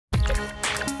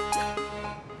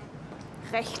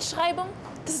Rechtschreibung?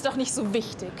 Das ist doch nicht so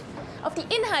wichtig. Auf die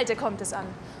Inhalte kommt es an.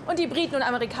 Und die Briten und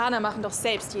Amerikaner machen doch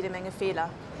selbst jede Menge Fehler.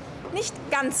 Nicht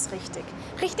ganz richtig.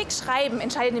 Richtig schreiben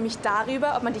entscheidet nämlich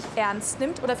darüber, ob man dich ernst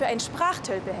nimmt oder für einen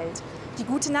Sprachtölpel hält. Die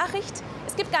gute Nachricht?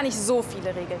 Es gibt gar nicht so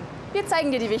viele Regeln. Wir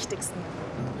zeigen dir die wichtigsten.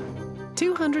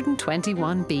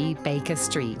 221B Baker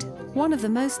Street, one of the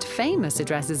most famous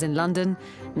addresses in London,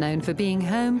 known for being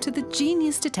home to the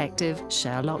genius detective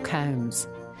Sherlock Holmes.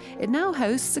 It now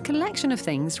hosts a collection of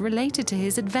things related to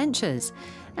his adventures,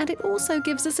 and it also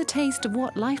gives us a taste of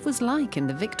what life was like in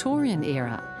the Victorian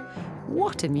era.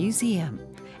 What a museum!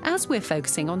 As we're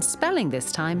focusing on spelling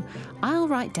this time, I'll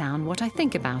write down what I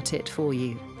think about it for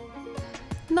you.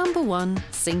 Number 1,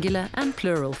 singular and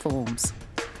plural forms.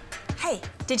 Hey,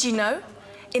 did you know?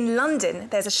 In London,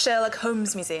 there's a Sherlock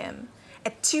Holmes Museum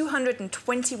at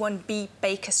 221B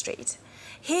Baker Street.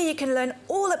 Here you can learn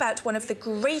all about one of the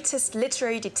greatest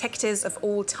literary detectives of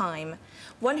all time,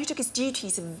 one who took his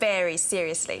duties very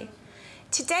seriously.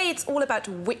 Today it's all about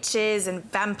witches and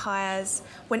vampires.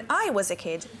 When I was a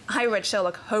kid, I read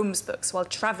Sherlock Holmes books while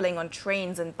travelling on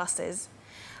trains and buses.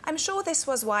 I'm sure this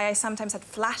was why I sometimes had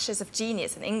flashes of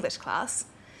genius in English class.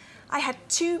 I had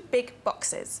 2 big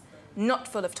boxes, not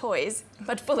full of toys,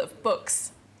 but full of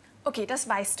books. Okay, das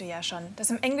weißt du ja schon,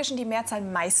 dass im Englischen die Mehrzahl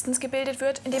meistens gebildet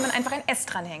wird, indem man einfach ein S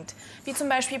dranhängt, wie zum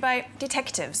Beispiel bei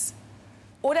Detectives.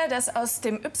 Oder dass aus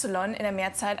dem Y in der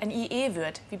Mehrzahl ein IE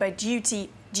wird, wie bei Duty,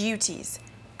 Duties.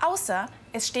 Außer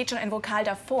es steht schon ein Vokal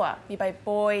davor, wie bei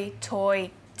Boy, Toy,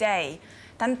 Day.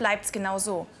 Dann bleibt's genau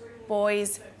so.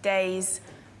 Boys, Days,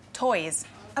 Toys.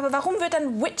 Aber warum wird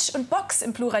dann Witch und Box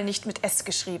im Plural nicht mit S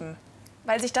geschrieben?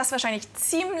 Weil sich das wahrscheinlich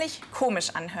ziemlich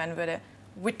komisch anhören würde.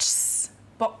 Witches,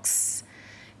 Box.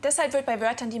 Deshalb wird bei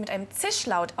Wörtern, die mit einem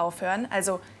Zischlaut aufhören,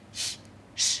 also ch,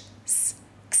 sch, s,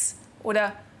 x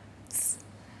oder s,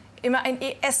 immer ein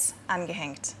ES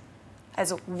angehängt.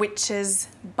 Also witches,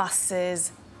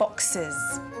 buses, boxes.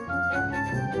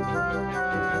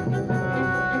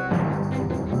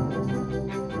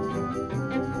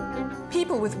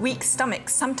 People with weak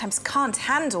stomachs sometimes can't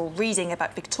handle reading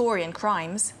about Victorian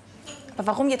crimes. Aber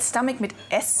warum jetzt Stomach mit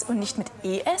S und nicht mit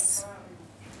ES?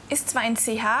 Ist zwar ein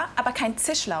CH, aber kein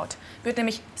Zischlaut. Wird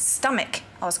nämlich Stomach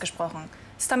ausgesprochen.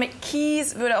 Stomach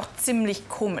Keys würde auch ziemlich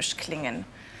komisch klingen.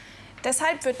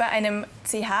 Deshalb wird bei einem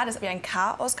CH, das wie ein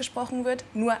K ausgesprochen wird,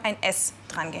 nur ein S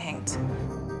drangehängt.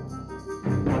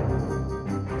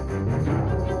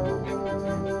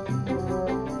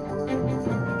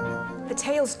 The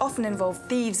tales often involve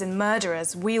thieves and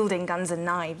murderers wielding guns and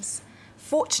knives.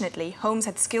 Fortunately, Holmes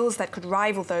had skills that could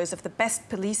rival those of the best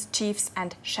police chiefs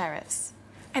and sheriffs.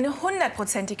 Eine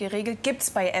 100%ige Regel gibt's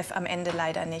bei F am Ende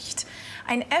leider nicht.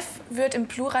 Ein F wird im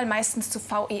Plural meistens zu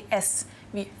VES,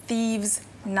 wie Thieves,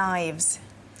 Knives.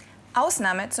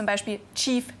 Ausnahme zum Beispiel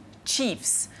Chief,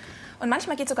 Chiefs. Und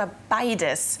manchmal geht sogar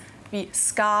beides, wie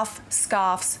Scarf,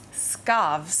 Scarves,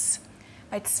 Scarves.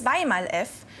 Bei 2-mal F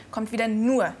kommt wieder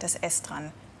nur das S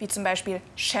dran, wie zum Beispiel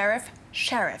Sheriff,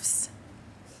 Sheriffs.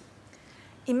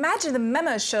 Imagine the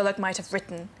memos Sherlock might have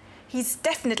written. He's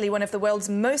definitely one of the world's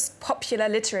most popular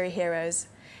literary heroes.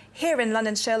 Here in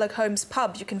London's Sherlock Holmes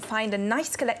pub, you can find a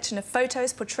nice collection of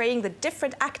photos portraying the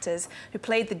different actors who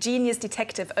played the genius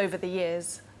detective over the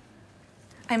years.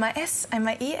 Einmal S,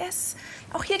 einmal ES.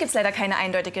 Auch hier gibt's leider keine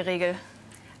eindeutige Regel.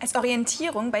 Als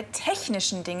Orientierung bei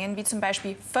technischen Dingen, wie zum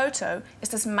Beispiel Photo,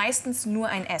 ist es meistens nur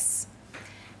ein S.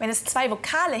 Wenn es 2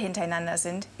 Vokale hintereinander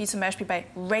sind, wie zum Beispiel bei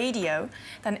Radio,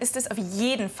 dann ist es auf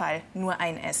jeden Fall nur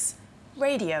ein S.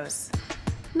 Radios.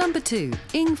 Number 2,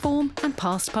 ing form and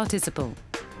past participle.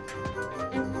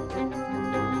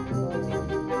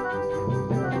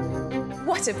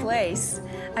 What a place!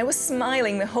 I was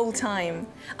smiling the whole time.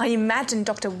 I imagined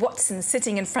Dr. Watson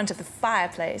sitting in front of the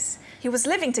fireplace. He was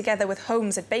living together with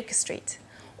Holmes at Baker Street.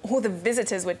 All the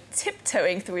visitors were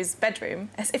tiptoeing through his bedroom,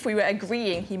 as if we were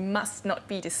agreeing he must not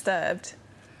be disturbed.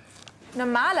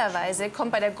 Normalerweise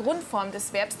kommt bei der Grundform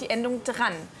des Verbs die Endung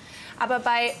dran. Aber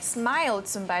bei smile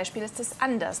zum Beispiel ist es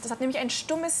anders. Das hat nämlich ein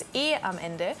stummes E am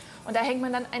Ende und da hängt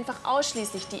man dann einfach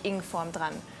ausschließlich die ing-Form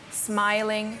dran.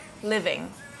 Smiling, living.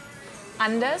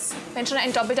 Anders, wenn schon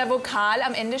ein doppelter Vokal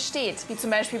am Ende steht, wie zum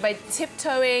Beispiel bei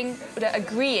tiptoeing oder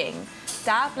agreeing.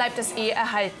 Da bleibt das E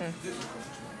erhalten.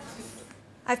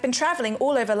 I've been travelling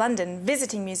all over London,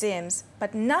 visiting museums,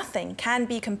 but nothing can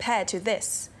be compared to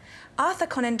this. Arthur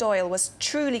Conan Doyle was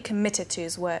truly committed to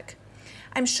his work.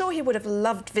 I'm sure he would have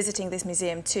loved visiting this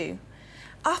museum too.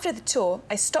 After the tour,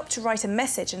 I stopped to write a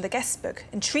message in the guest book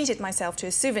and treated myself to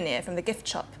a souvenir from the gift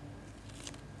shop.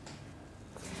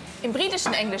 Im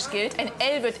britischen Englisch gilt, ein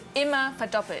L wird immer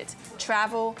verdoppelt.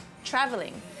 Travel,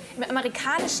 travelling. im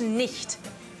amerikanischen nicht.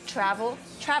 Travel,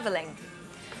 traveling.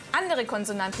 Andere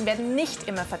Konsonanten werden nicht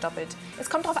immer verdoppelt. Es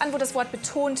kommt darauf an, wo das Wort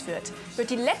betont wird. Wird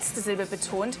die letzte Silbe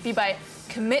betont, wie bei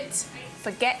commit,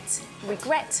 forget,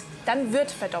 regret, dann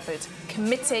wird verdoppelt.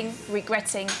 Committing,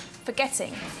 regretting,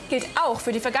 forgetting. Gilt auch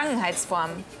für die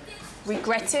Vergangenheitsformen.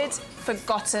 Regretted,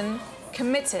 forgotten,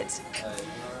 committed.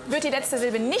 Wird die letzte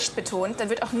Silbe nicht betont, dann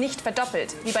wird auch nicht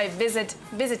verdoppelt, wie bei visit,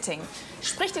 visiting.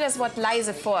 Sprich dir das Wort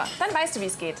leise vor, dann weißt du, wie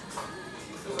es geht.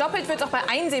 Doppelt wird es auch bei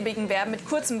einsilbigen Verben mit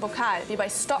kurzem Vokal, wie bei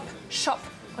stop, shop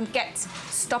und get.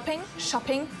 Stopping,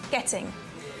 shopping, getting.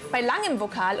 Bei langem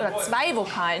Vokal oder zwei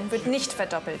Vokalen wird nicht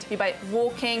verdoppelt, wie bei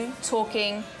walking,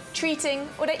 talking, treating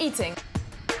oder eating.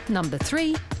 Number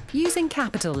 3. Using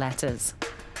capital letters.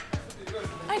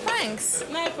 Hi, thanks.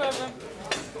 No problem.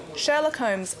 Sherlock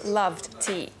Holmes loved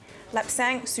tea.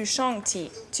 Lapsang Souchong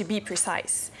tea, to be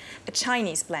precise, a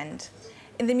Chinese blend.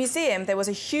 In the museum, there was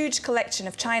a huge collection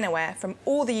of Chinaware from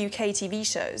all the UK TV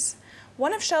shows.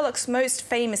 One of Sherlock's most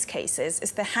famous cases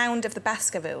is The Hound of the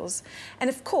Baskervilles, and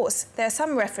of course, there are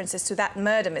some references to that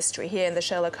murder mystery here in the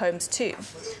Sherlock Holmes too,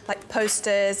 like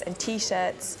posters and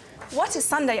T-shirts. What a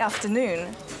Sunday afternoon!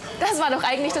 Das war doch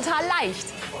eigentlich total leicht.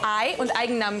 Ei und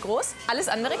Eigennamen groß, alles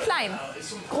andere klein.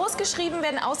 Groß geschrieben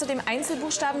werden außerdem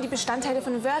Einzelbuchstaben, die Bestandteile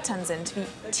von Wörtern sind,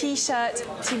 wie T-Shirt,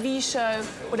 TV-Show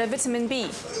oder Vitamin B.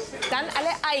 Dann alle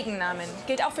Eigennamen,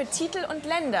 gilt auch für Titel und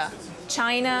Länder.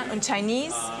 China und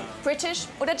Chinese, British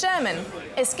oder German.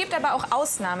 Es gibt aber auch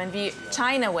Ausnahmen wie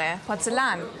Chinaware,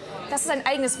 Porzellan. Das ist ein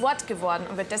eigenes Wort geworden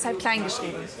und wird deshalb klein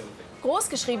geschrieben. Groß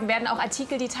geschrieben werden auch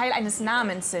Artikel, die Teil eines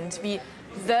Namens sind, wie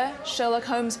The Sherlock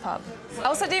Holmes Pub.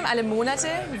 Außerdem alle Monate,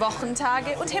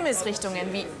 Wochentage und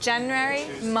Himmelsrichtungen wie January,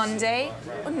 Monday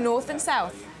und North and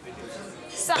South.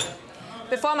 So,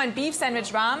 bevor mein Beef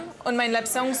Sandwich warm und mein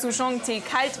Lapsang Souchong Tee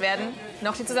kalt werden,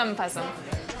 noch die Zusammenfassung.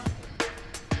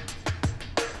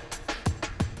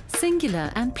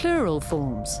 Singular and plural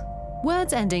forms.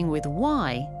 Words ending with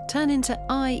Y turn into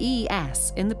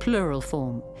IES in the plural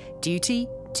form. Duty,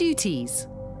 duties.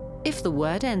 If the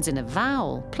word ends in a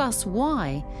vowel plus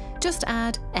Y, just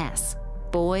add S.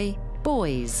 Boy,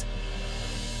 boys.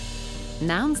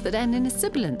 Nouns that end in a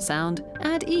sibilant sound,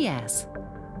 add ES.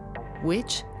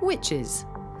 Witch, witches.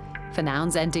 For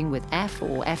nouns ending with F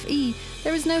or FE,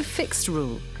 there is no fixed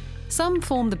rule. Some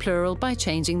form the plural by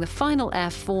changing the final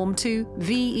F form to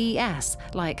VES,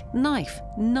 like knife,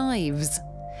 knives.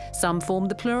 Some form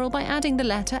the plural by adding the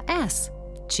letter S,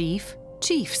 chief,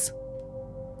 chiefs.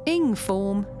 Ing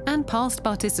form and past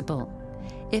participle.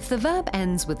 If the verb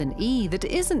ends with an E that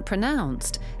isn't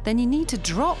pronounced, then you need to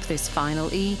drop this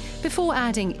final E before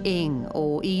adding ing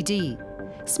or ed.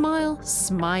 Smile,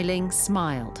 smiling,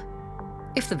 smiled.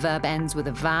 If the verb ends with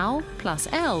a vowel plus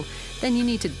L, then you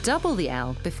need to double the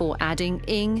L before adding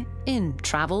ing in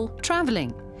travel,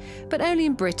 travelling. But only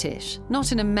in British,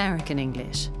 not in American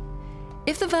English.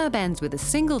 If the verb ends with a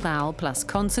single vowel plus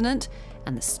consonant,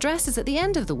 and the stress is at the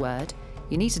end of the word,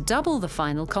 you need to double the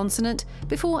final consonant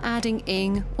before adding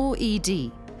ing or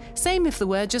ed. Same if the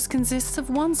word just consists of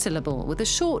one syllable with a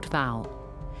short vowel.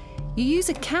 You use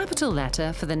a capital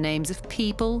letter for the names of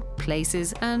people,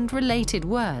 places, and related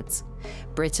words.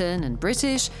 Britain and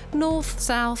British, North,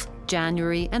 South,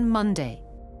 January, and Monday.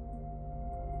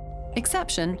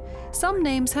 Exception: some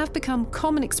names have become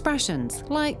common expressions,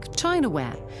 like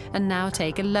Chinaware, and now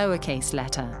take a lowercase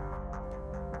letter.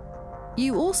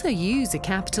 You also use a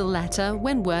capital letter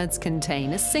when words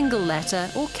contain a single letter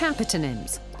or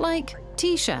capitonyms, like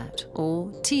T-shirt or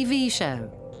TV show.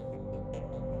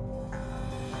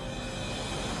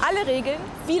 Alle Regeln,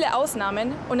 viele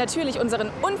Ausnahmen und natürlich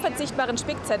unseren unverzichtbaren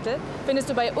Spickzettel findest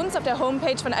du bei uns auf der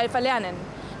Homepage von Alpha Lernen.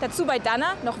 Dazu bei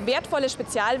Dana noch wertvolles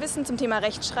Spezialwissen zum Thema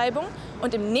Rechtschreibung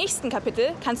und im nächsten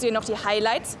Kapitel kannst du dir noch die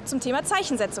Highlights zum Thema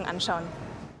Zeichensetzung anschauen.